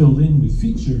filled in with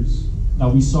features that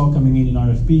we saw coming in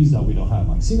RFPs that we don't have.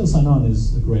 Like single sign-on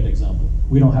is a great example.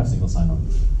 We don't have single sign-on,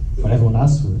 but everyone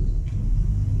asks for it.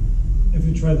 Have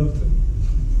you tried Octa?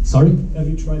 Sorry? Have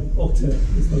you tried Octa?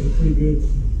 It's like a pretty good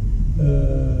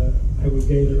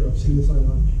aggregator of single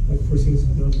sign-on, like for single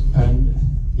sign-on. And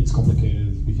it's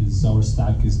complicated because our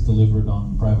stack is delivered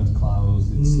on private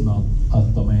clouds. It's not a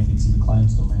domain, it's in the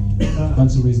client's domain.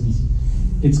 Bunch of reasons.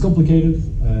 It's complicated.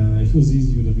 If it was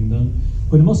easy, it would have been done.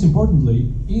 But most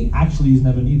importantly, it actually is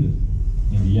never needed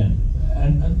in the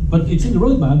end. But it's in the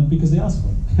roadmap because they asked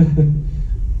for it.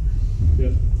 Yeah.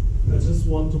 I just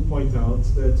want to point out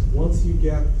that once you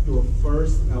get your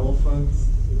first elephant,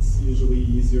 it's usually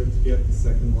easier to get the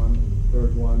second one,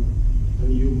 third one,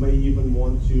 and you may even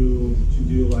want to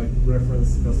do like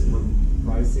reference customer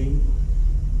pricing,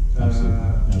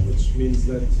 which means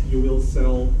that you will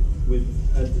sell with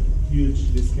a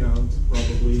huge discount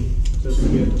probably just to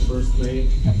get the first name.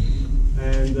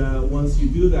 And once you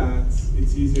do that,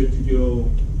 it's easier to go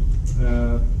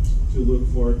to look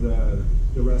for the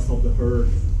rest of the herd.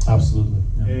 Absolutely.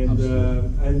 Yeah, And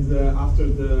absolutely. after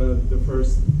the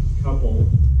first couple,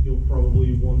 you'll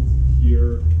probably won't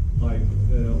hear like,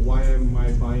 why am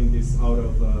I buying this out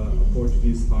of a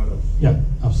Portuguese startup? Yeah,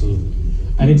 absolutely.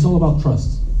 And it's all about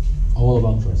trust. All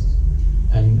about trust.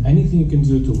 And anything you can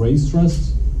do to raise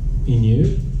trust in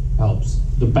you helps.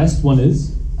 The best one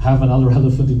is have another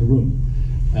elephant in the room.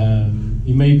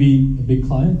 It may be a big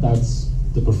client, that's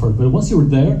the preferred. But once you're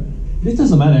there, it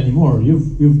doesn't matter anymore.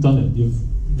 You've done it.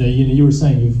 You were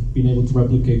saying you've been able to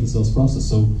replicate the sales process.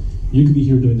 So you could be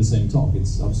here doing the same talk.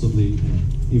 It's absolutely,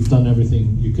 you've done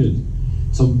everything you could.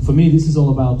 So for me, this is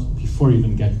all about before you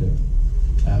even get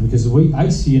there. Because I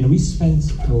see, and we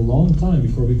spent a long time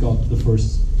before we got the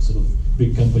first sort of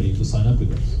big company to sign up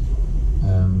with us.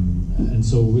 And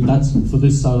so that's for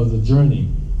this side of the journey.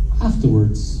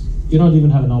 Afterwards, you don't even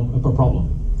have a problem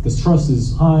because trust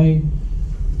is high.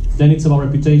 Then it's about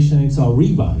reputation, it's about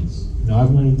rebuys. I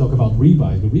haven't even talked about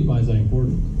rebuys, but rebuys are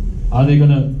important. Are they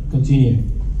going to continue?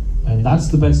 And that's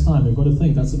the best time. You've got to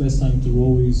think that's the best time to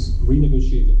always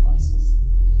renegotiate the prices.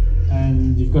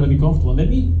 And you've got to be comfortable.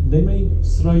 And they may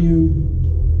throw you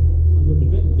under the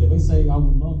bit. They may say, I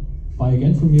will not buy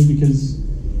again from you because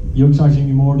you're charging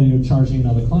me more than you're charging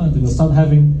another client. And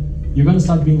you're going to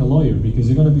start being a lawyer because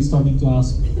you're going to be starting to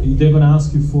they're going to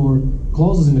ask you for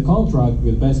clauses in the contract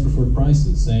with best preferred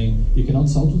prices saying you cannot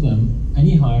sell to them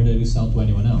any higher than you sell to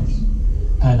anyone else.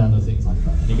 And other things like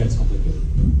that. And it gets complicated.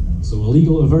 So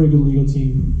a very good legal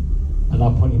team at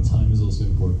that point in time is also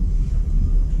important.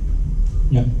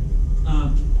 Yeah.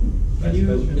 Can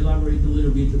you elaborate a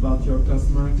little bit about your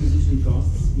customer acquisition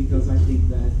costs? Because I think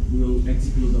that will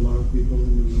exclude a lot of people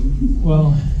in the room.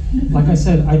 Well, like I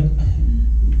said,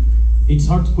 it's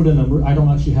hard to put a number. I don't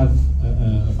actually have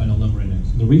a final number in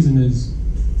it. The reason is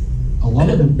a lot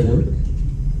of the work.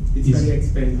 It's very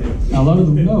expensive. A lot of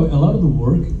the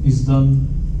work is done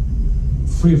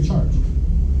free of charge.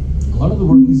 A lot of the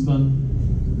work is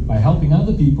done by helping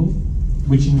other people,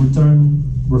 which in return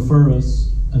refer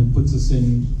us and puts us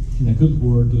in a good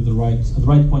word at the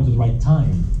right point at the right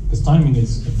time. Because timing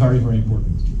is very, very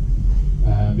important.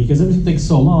 Because everything takes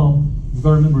so long, we've got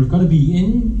to remember, we've got to be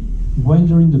in when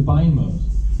they're in the buying mode.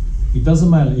 It doesn't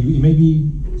matter. It may be,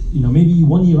 maybe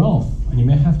 1 year off, and you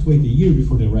may have to wait a year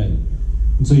before they're ready.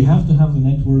 And so you have to have the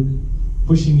network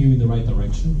pushing you in the right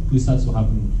direction. At least that's what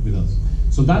happened with us.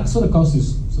 So that sort of cost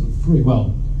is sort of free.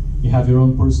 Well, you have your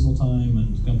own personal time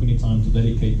and company time to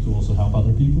dedicate to also help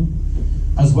other people,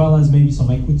 as well as maybe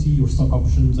some equity or stock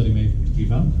options that you may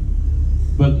give out.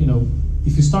 But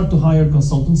if you start to hire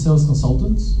sales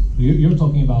consultants, you're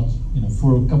talking about,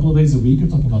 for a couple of days a week, you're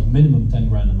talking about minimum 10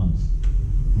 grand a month,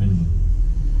 minimum.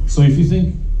 So if you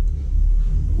think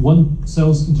one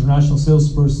international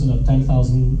salesperson at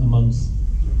 10,000 a month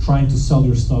trying to sell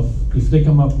your stuff, if they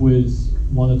come up with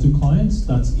 1 or 2 clients,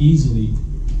 that's easily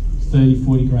 30,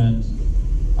 40 grand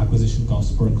acquisition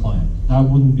costs per client. That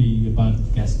wouldn't be a bad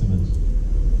guesstimate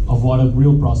of what a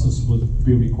real process would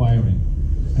be requiring.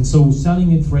 And so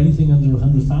selling it for anything under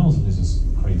 100,000 is just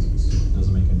crazy. It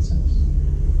doesn't make any sense.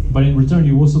 But in return,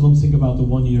 you also don't think about the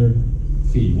 1 year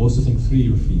fee. You also think 3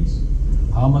 year fees.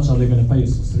 How much are they going to pay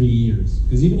us for 3 years?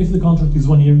 Because even if the contract is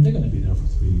 1 year, they're going to be there for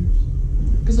 3 years.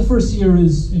 Because the first year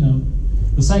is,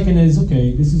 the second is,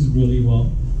 okay, this is really,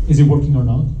 well, is it working or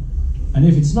not? And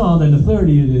if it's not, then the third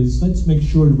year is, let's make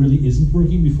sure it really isn't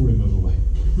working before we move away.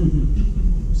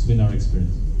 It's been our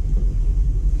experience.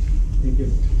 Thank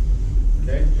you.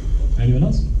 Okay. Anyone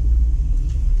else?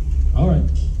 All right.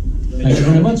 Thank you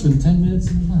very much. Been 10 minutes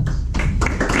in advance.